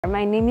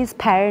My name is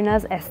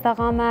Parinaz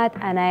Esteghamat,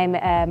 and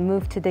I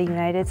moved to the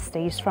United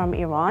States from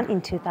Iran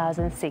in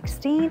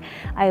 2016.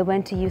 I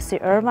went to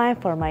UC Irvine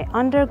for my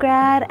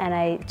undergrad and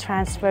I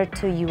transferred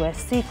to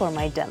USC for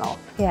my dental.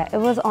 Yeah, it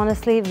was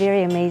honestly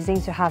very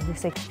amazing to have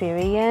this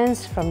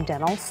experience from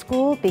dental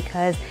school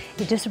because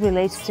it just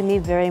relates to me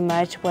very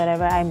much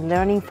whatever I'm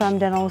learning from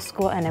dental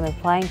school and I'm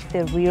applying to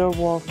the real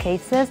world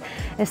cases.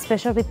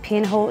 Especially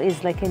pinhole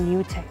is like a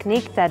new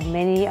technique that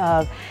many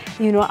of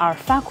our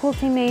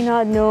faculty may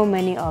not know,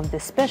 many of the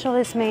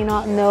specialists may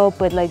not know,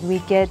 but like we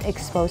get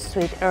exposed to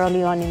it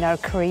early on in our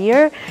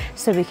career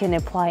so we can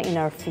apply in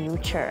our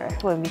future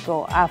when we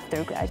go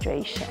after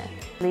graduation.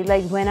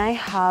 Like when I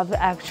have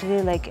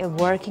actually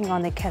working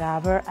on the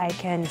cadaver, I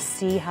can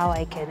see how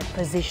I can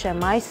position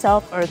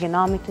myself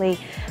ergonomically,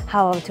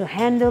 how to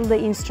handle the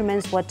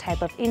instruments, what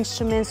type of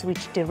instruments,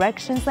 which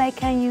directions I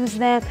can use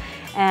them,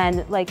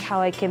 and like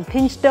how I can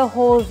pinch the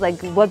holes, like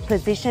what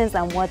positions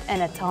and what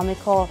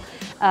anatomical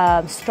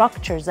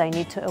structures I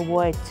need to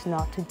avoid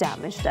not to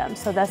damage them.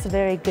 So that's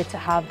very good to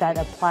have that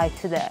applied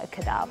to the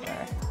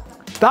cadaver.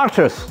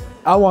 Doctors,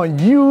 I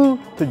want you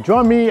to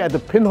join me at the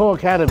Pinhole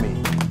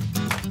Academy.